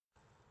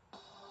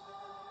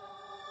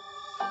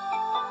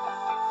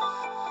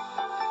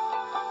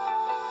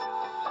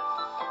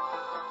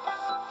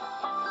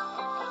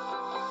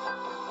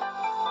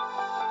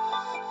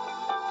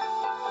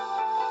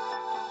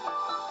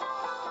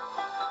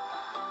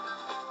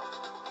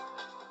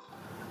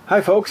Hi,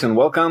 folks, and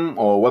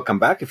welcome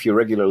back if you're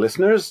regular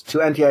listeners to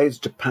NTI's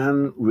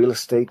Japan Real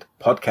Estate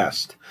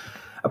Podcast.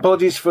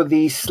 Apologies for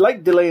the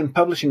slight delay in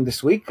publishing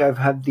this week. I've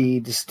had the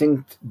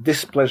distinct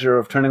displeasure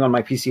of turning on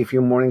my PC a few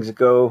mornings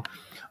ago,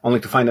 only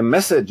to find a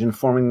message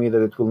informing me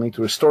that it will need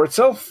to restore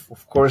itself,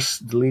 of course,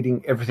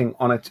 deleting everything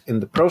on it in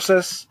the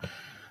process.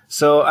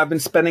 So I've been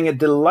spending a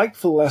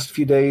delightful last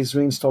few days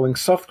reinstalling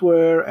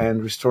software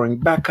and restoring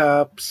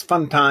backups,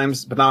 fun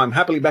times, but now I'm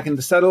happily back in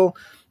the saddle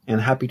and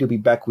happy to be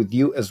back with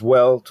you as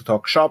well to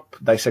talk shop,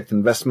 dissect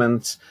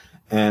investments,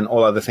 and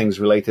all other things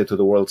related to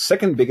the world's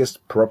second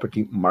biggest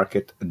property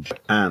market,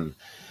 Japan.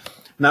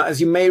 Now, as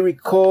you may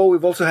recall,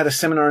 we've also had a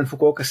seminar in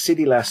Fukuoka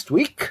City last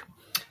week.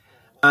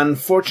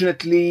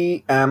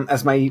 Unfortunately,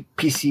 as my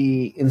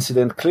PC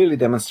incident clearly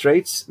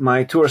demonstrates,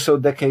 my 2 or so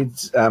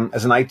decades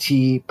as an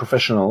IT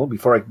professional,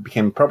 before I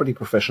became a property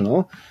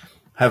professional,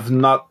 have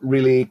not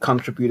really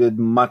contributed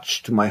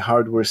much to my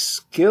hardware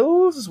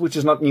skills, which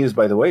is not news,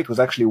 by the way. It was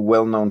actually a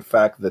well-known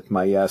fact that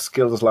my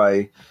skills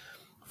lie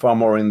far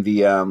more in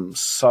the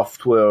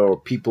software or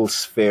people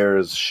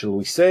spheres, shall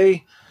we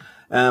say.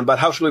 But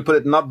how shall we put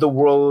it? Not the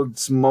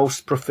world's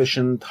most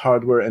proficient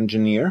hardware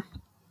engineer.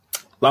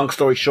 Long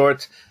story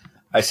short,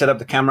 I set up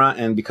the camera,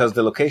 and because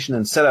the location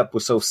and setup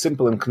was so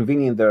simple and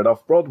convenient there at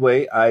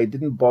Off-Broadway, I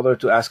didn't bother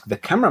to ask the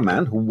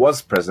cameraman, who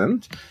was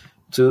present,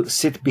 to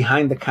sit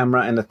behind the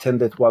camera and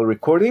attend it while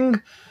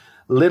recording.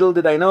 Little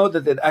did I know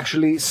that it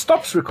actually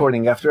stops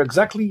recording after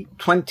exactly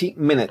 20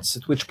 minutes,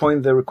 at which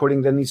point the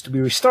recording then needs to be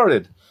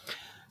restarted.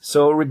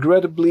 So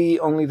regrettably,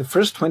 only the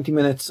first 20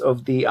 minutes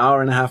of the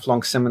hour-and-a-half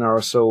long seminar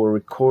or so were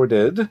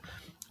recorded.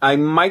 I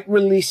might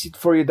release it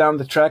for you down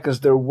the track, as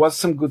there was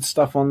some good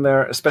stuff on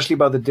there, especially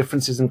about the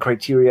differences in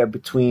criteria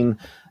between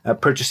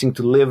purchasing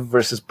to live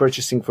versus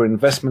purchasing for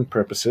investment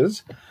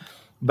purposes.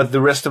 But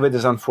the rest of it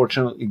is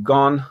unfortunately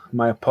gone.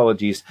 My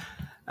apologies.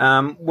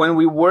 When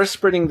we were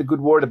spreading the good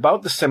word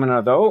about the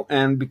seminar, though,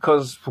 and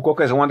because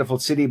Fukuoka is a wonderful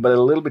city, but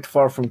a little bit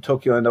far from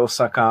Tokyo and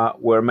Osaka,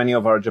 where many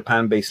of our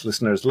Japan-based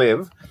listeners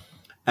live,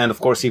 and of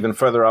course even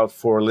further out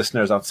for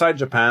listeners outside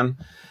Japan,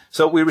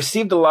 so we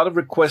received a lot of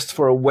requests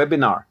for a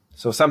webinar.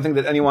 So something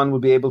that anyone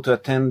would be able to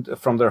attend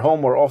from their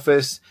home or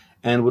office,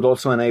 and would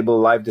also enable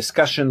live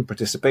discussion,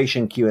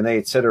 participation, Q&A,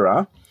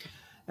 etc.,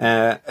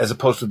 as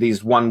opposed to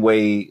these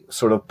one-way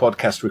sort of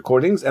podcast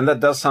recordings. And that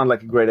does sound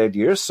like a great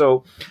idea.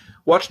 So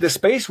watch this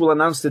space. We'll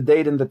announce the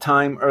date and the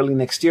time early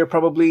next year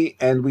probably,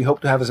 and we hope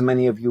to have as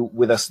many of you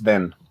with us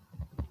then.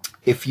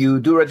 If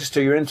you do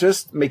register your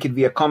interest, make it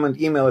via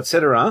comment, email,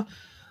 etc.,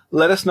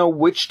 let us know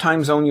which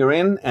time zone you're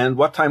in and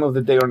what time of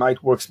the day or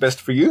night works best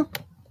for you.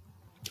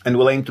 And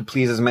we'll aim to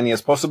please as many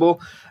as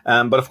possible.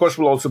 But of course,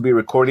 we'll also be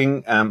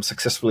recording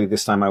successfully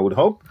this time, I would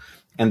hope,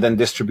 and then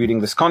distributing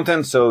this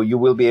content. So you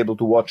will be able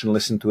to watch and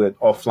listen to it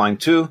offline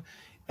too,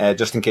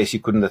 just in case you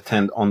couldn't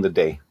attend on the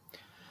day.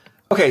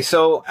 Okay,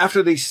 so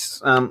after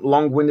this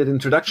long-winded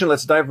introduction,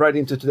 let's dive right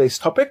into today's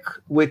topic,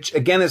 which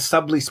again is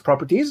sublease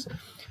properties.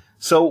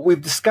 So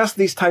we've discussed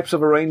these types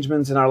of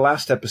arrangements in our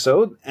last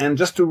episode. And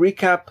just to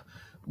recap,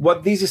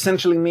 what these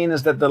essentially mean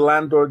is that the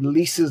landlord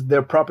leases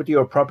their property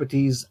or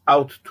properties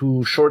out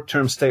to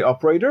short-term stay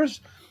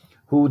operators,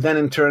 who then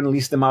in turn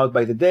lease them out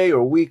by the day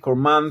or week or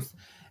month.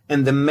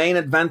 And the main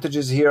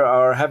advantages here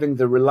are having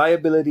the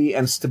reliability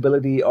and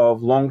stability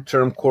of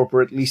long-term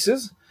corporate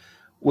leases,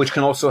 which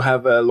can also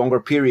have longer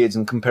periods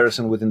in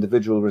comparison with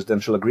individual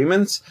residential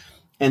agreements,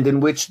 and in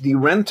which the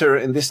renter,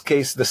 in this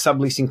case the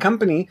subleasing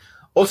company,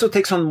 also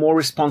takes on more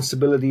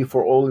responsibility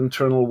for all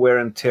internal wear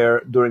and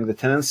tear during the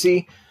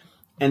tenancy,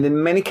 and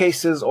in many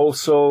cases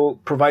also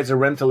provides a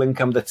rental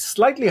income that's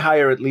slightly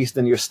higher at least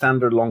than your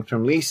standard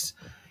long-term lease,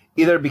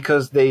 either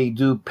because they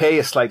do pay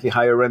a slightly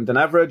higher rent than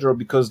average, or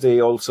because they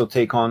also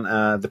take on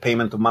the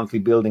payment of monthly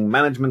building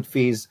management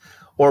fees,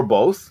 or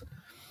both.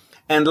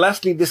 And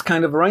lastly, this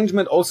kind of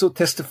arrangement also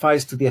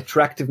testifies to the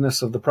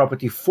attractiveness of the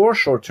property for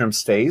short-term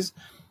stays,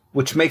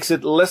 which makes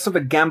it less of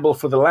a gamble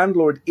for the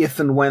landlord if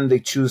and when they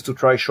choose to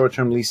try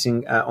short-term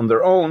leasing on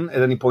their own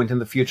at any point in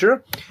the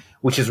future,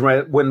 which is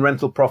when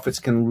rental profits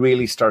can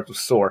really start to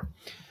soar.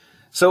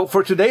 So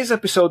for today's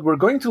episode, we're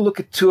going to look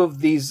at two of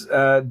these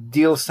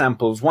deal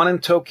samples, one in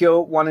Tokyo,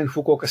 one in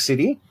Fukuoka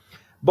City.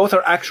 Both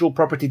are actual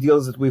property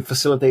deals that we've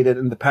facilitated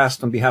in the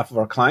past on behalf of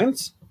our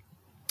clients.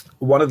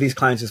 One of these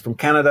clients is from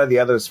Canada, the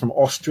other is from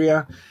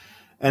Austria.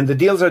 And the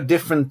deals are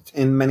different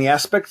in many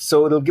aspects,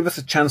 so it'll give us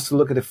a chance to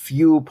look at a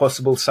few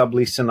possible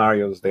sublease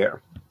scenarios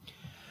there.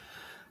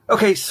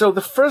 Okay, so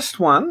the first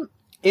one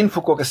in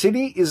Fukuoka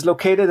City is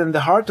located in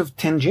the heart of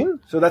Tenjin.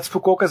 So that's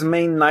Fukuoka's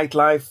main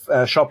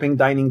nightlife, shopping,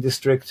 dining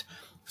district.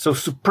 So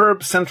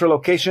superb central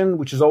location,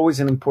 which is always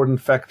an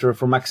important factor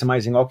for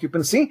maximizing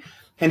occupancy,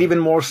 and even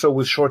more so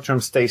with short-term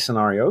stay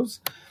scenarios.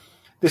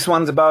 This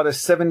one's about a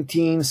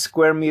 17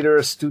 square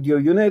meter studio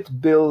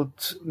unit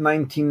built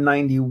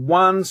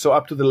 1991, so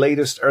up to the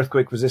latest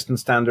earthquake resistant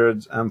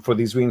standards for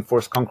these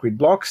reinforced concrete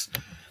blocks.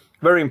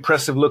 Very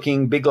impressive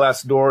looking, big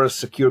glass doors,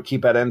 secure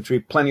keypad entry,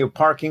 plenty of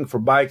parking for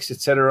bikes,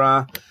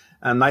 etc.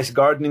 Nice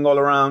gardening all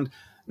around.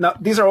 Now,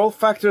 these are all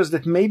factors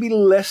that may be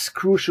less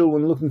crucial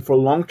when looking for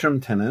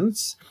long-term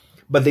tenants,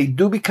 but they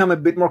do become a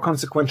bit more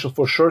consequential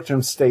for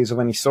short-term stays of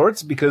any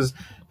sorts because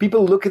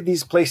people look at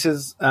these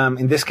places,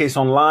 in this case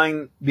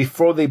online,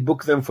 before they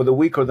book them for the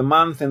week or the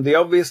month, and they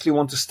obviously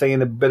want to stay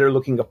in a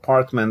better-looking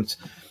apartment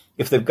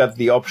if they've got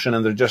the option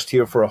and they're just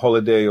here for a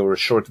holiday or a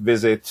short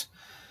visit.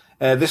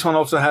 This one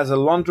also has a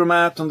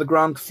laundromat on the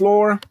ground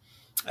floor,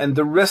 and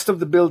the rest of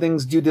the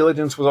building's due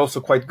diligence was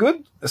also quite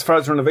good. As far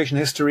as renovation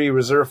history,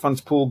 reserve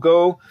funds pool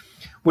go,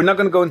 we're not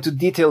going to go into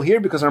detail here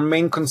because our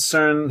main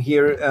concern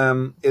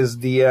here is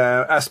the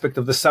aspect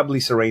of the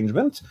sublease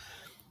arrangement.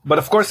 But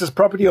of course, as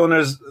property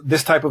owners,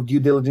 this type of due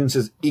diligence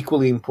is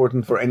equally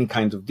important for any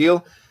kind of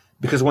deal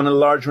because when a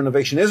large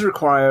renovation is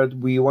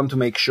required, we want to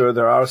make sure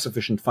there are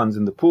sufficient funds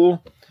in the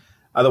pool.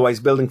 Otherwise,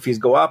 building fees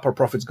go up or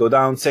profits go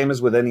down, same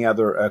as with any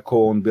other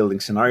co-owned building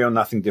scenario,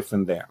 nothing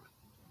different there.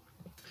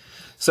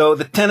 So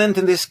the tenant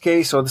in this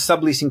case, or the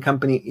subleasing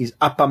company, is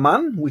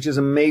Apaman, which is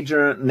a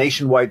major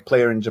nationwide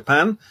player in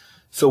Japan.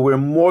 So we're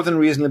more than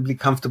reasonably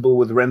comfortable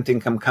with rent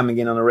income coming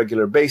in on a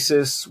regular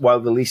basis while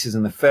the lease is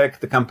in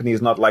effect. The company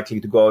is not likely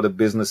to go out of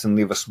business and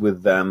leave us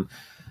with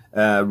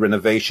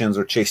renovations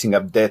or chasing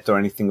up debt or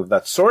anything of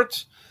that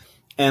sort.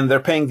 And they're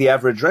paying the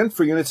average rent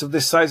for units of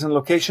this size and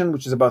location,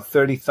 which is about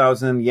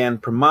 30,000 yen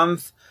per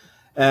month.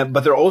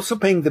 But they're also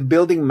paying the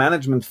building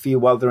management fee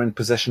while they're in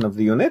possession of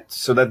the unit.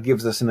 So that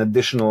gives us an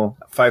additional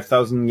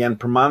 5,000 yen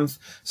per month.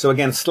 So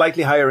again,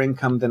 slightly higher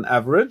income than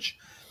average.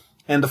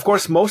 And of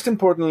course, most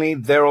importantly,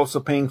 they're also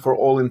paying for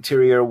all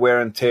interior wear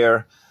and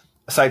tear,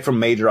 aside from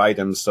major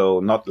items.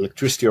 So not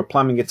electricity or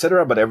plumbing,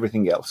 etc., but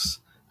everything else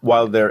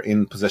while they're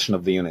in possession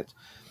of the unit.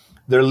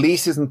 Their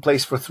lease is in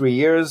place for 3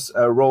 years,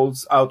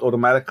 rolls out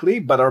automatically.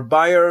 But our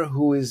buyer,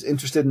 who is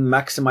interested in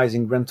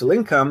maximizing rental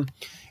income,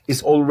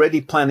 is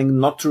already planning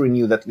not to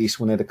renew that lease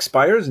when it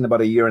expires in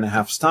about a year and a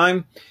half's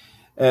time,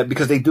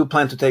 because they do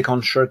plan to take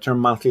on short-term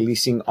monthly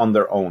leasing on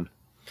their own.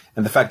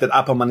 And the fact that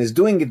Apaman is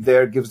doing it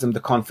there gives them the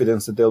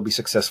confidence that they'll be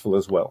successful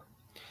as well.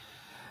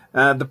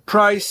 The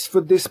price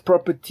for this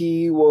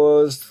property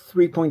was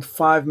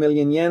 3.5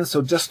 million yen,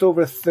 so just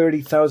over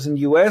 30,000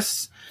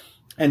 US.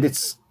 And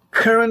it's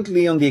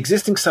currently on the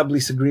existing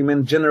sublease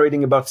agreement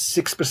generating about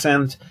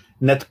 6%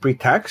 net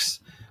pre-tax,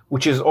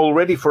 which is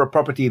already for a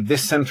property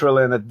this central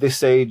and at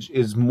this age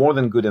is more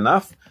than good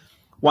enough.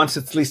 Once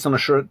it's leased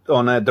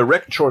on a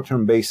direct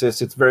short-term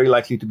basis, it's very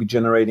likely to be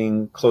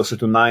generating closer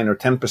to 9 or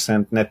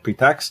 10% net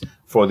pre-tax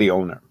for the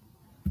owner.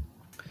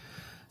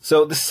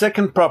 So the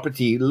second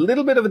property, a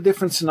little bit of a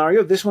different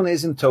scenario. This one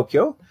is in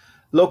Tokyo,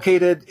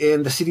 located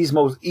in the city's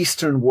most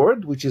eastern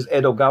ward, which is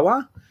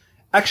Edogawa.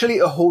 Actually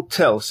a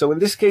hotel. So in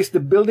this case, the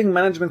building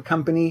management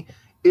company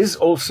is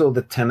also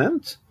the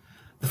tenant.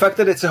 The fact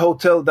that it's a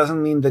hotel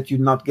doesn't mean that you're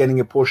not getting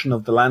a portion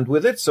of the land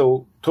with it.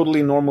 So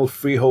totally normal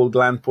freehold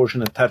land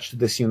portion attached to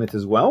this unit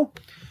as well.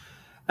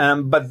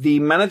 But the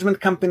management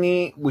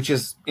company, which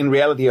is in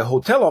reality a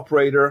hotel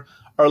operator,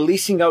 are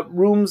leasing out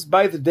rooms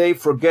by the day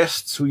for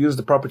guests who use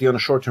the property on a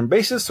short-term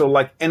basis. So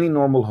like any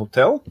normal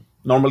hotel,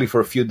 normally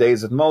for a few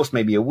days at most,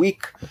 maybe a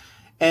week.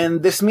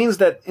 And this means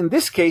that in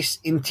this case,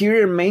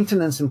 interior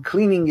maintenance and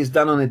cleaning is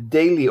done on a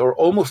daily or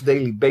almost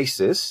daily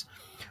basis,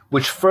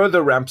 which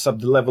further ramps up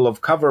the level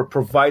of cover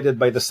provided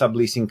by the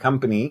subleasing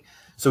company.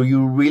 So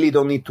you really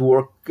don't need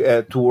to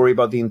worry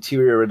about the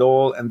interior at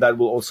all. And that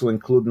will also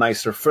include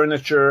nicer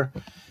furniture,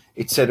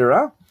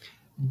 etc.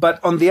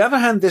 But on the other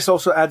hand, this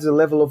also adds a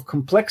level of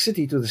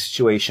complexity to the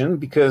situation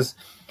because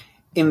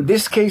in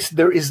this case,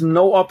 there is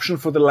no option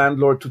for the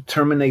landlord to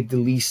terminate the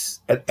lease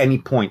at any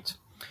point.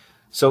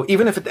 So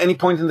even if at any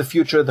point in the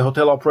future, the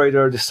hotel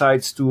operator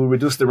decides to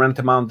reduce the rent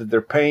amount that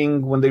they're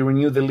paying when they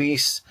renew the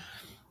lease,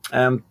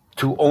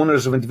 to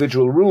owners of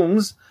individual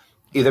rooms,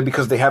 either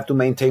because they have to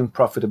maintain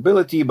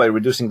profitability by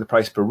reducing the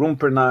price per room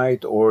per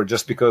night, or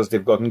just because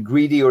they've gotten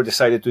greedy or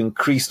decided to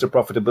increase their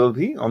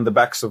profitability on the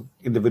backs of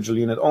individual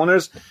unit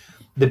owners,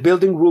 the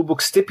building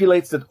rulebook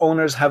stipulates that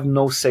owners have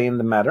no say in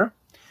the matter.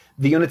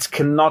 The units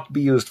cannot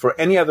be used for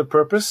any other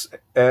purpose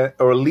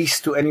or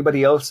leased to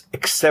anybody else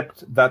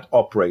except that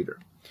operator.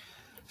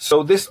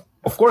 So this,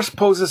 of course,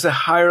 poses a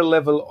higher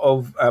level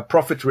of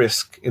profit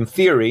risk in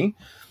theory,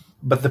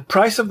 but the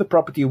price of the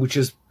property, which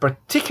is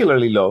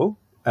particularly low,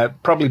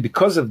 probably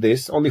because of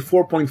this, only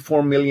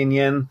 4.4 million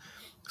yen,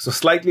 so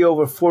slightly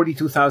over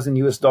 42,000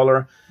 US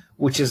dollar,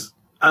 which is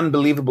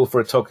unbelievable for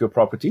a Tokyo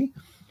property.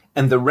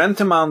 And the rent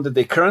amount that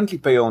they currently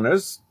pay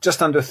owners,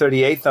 just under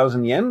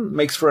 38,000 yen,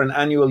 makes for an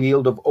annual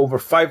yield of over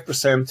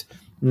 5%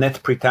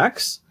 net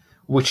pre-tax,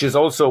 which is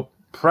also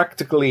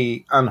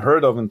practically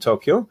unheard of in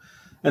Tokyo.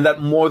 And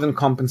that more than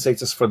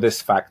compensates us for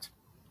this fact.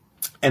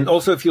 And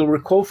also, if you'll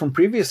recall from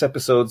previous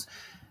episodes,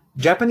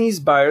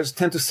 Japanese buyers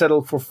tend to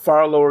settle for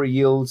far lower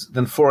yields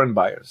than foreign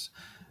buyers,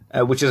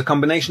 which is a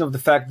combination of the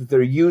fact that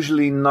they're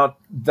usually not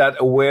that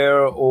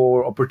aware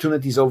or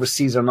opportunities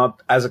overseas are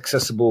not as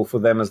accessible for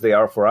them as they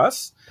are for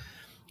us.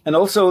 And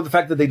also the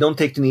fact that they don't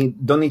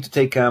need to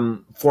take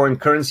foreign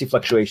currency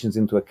fluctuations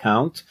into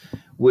account,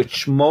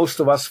 which most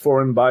of us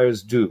foreign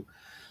buyers do.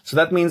 So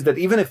that means that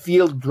even if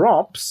yield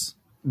drops,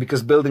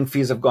 because building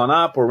fees have gone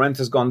up or rent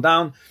has gone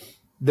down,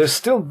 there's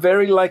still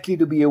very likely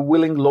to be a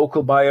willing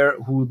local buyer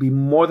who will be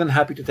more than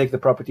happy to take the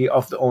property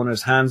off the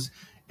owner's hands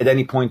at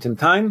any point in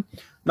time.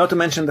 Not to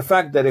mention the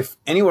fact that if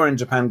anywhere in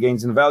Japan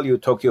gains in value,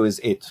 Tokyo is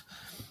it.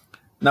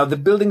 Now, the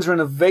building's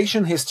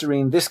renovation history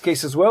in this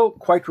case as well,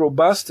 quite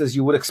robust, as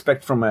you would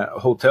expect from a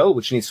hotel,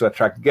 which needs to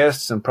attract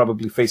guests and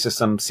probably faces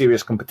some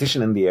serious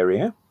competition in the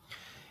area.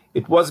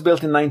 It was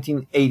built in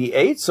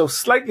 1988, so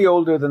slightly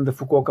older than the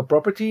Fukuoka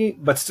property,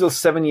 but still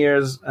 7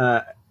 years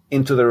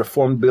into the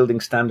Reformed Building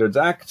Standards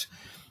Act.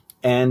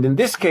 And in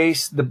this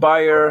case, the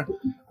buyer,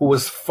 who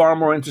was far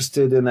more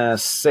interested in a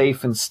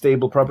safe and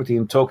stable property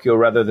in Tokyo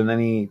rather than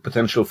any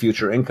potential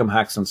future income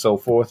hacks and so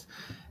forth,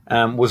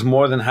 was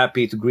more than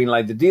happy to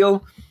greenlight the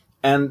deal.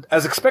 And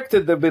as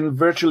expected, there have been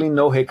virtually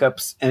no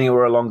hiccups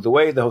anywhere along the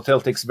way. The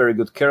hotel takes very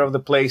good care of the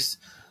place.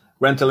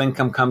 Rental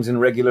income comes in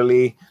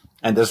regularly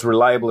and as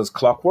reliable as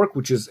clockwork,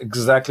 which is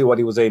exactly what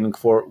he was aiming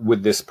for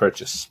with this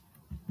purchase.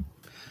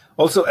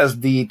 Also, as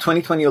the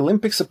 2020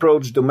 Olympics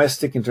approach,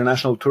 domestic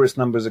international tourist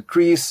numbers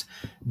increase,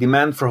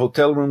 demand for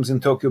hotel rooms in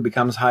Tokyo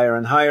becomes higher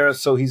and higher.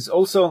 So he's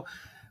also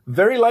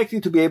very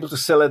likely to be able to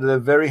sell it at a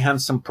very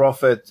handsome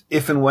profit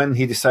if and when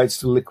he decides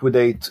to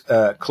liquidate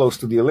close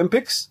to the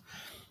Olympics.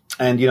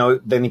 And,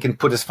 then he can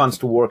put his funds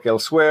to work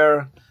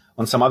elsewhere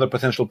on some other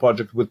potential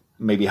project with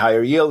maybe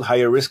higher yield,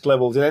 higher risk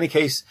levels. In any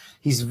case,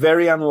 he's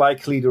very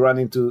unlikely to run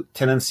into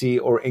tenancy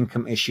or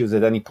income issues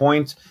at any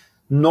point,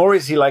 nor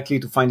is he likely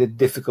to find it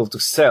difficult to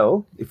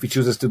sell if he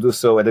chooses to do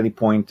so at any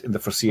point in the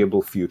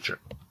foreseeable future.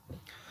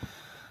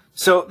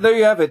 So there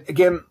you have it.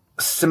 Again,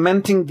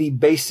 cementing the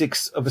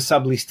basics of a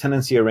sublease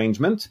tenancy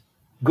arrangement: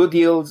 good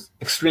yields,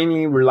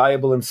 extremely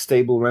reliable and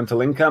stable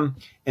rental income,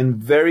 and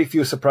very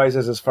few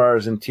surprises as far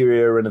as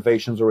interior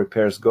renovations or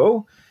repairs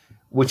go,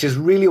 which is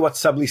really what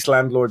sublease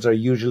landlords are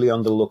usually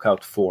on the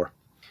lookout for.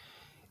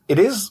 It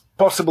is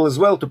possible as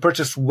well to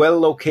purchase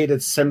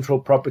well-located central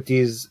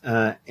properties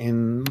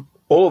in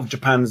all of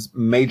Japan's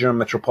major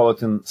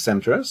metropolitan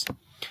centers,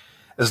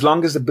 as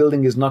long as the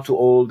building is not too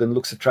old and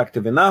looks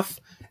attractive enough.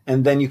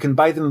 And then you can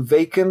buy them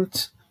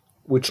vacant,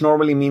 which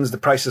normally means the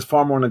price is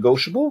far more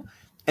negotiable,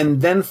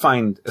 and then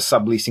find a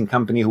subleasing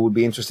company who would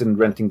be interested in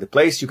renting the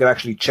place. You can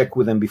actually check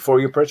with them before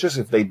you purchase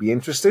if they'd be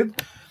interested.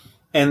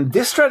 And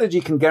this strategy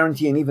can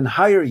guarantee an even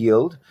higher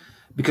yield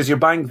because you're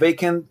buying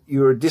vacant,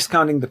 you're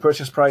discounting the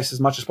purchase price as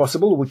much as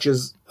possible, which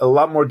is a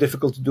lot more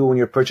difficult to do when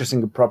you're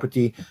purchasing a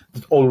property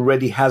that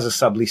already has a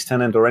sublease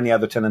tenant or any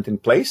other tenant in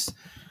place,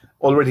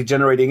 already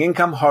generating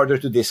income, harder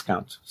to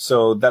discount.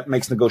 So that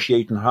makes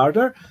negotiating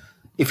harder.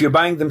 If you're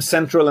buying them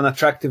central and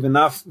attractive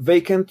enough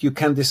vacant, you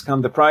can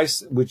discount the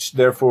price, which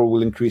therefore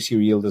will increase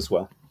your yield as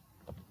well.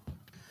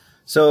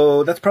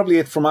 So that's probably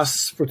it from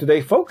us for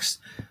today, folks.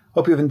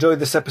 Hope you've enjoyed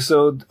this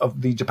episode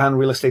of the Japan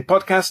Real Estate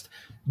Podcast.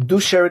 Do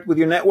share it with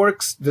your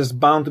networks. There's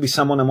bound to be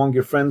someone among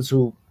your friends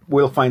who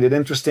will find it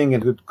interesting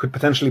and could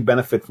potentially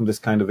benefit from this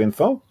kind of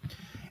info.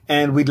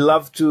 And we'd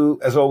love to,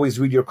 as always,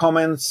 read your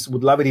comments.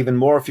 Would love it even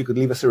more if you could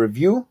leave us a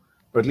review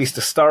or at least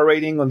a star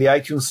rating on the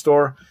iTunes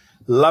store.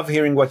 Love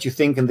hearing what you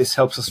think, and this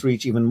helps us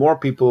reach even more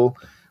people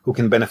who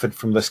can benefit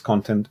from this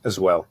content as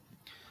well.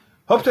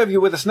 Hope to have you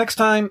with us next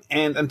time.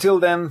 And until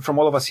then, from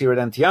all of us here at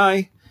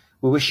NTI,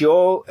 we wish you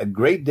all a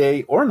great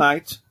day or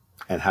night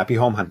and happy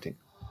home hunting.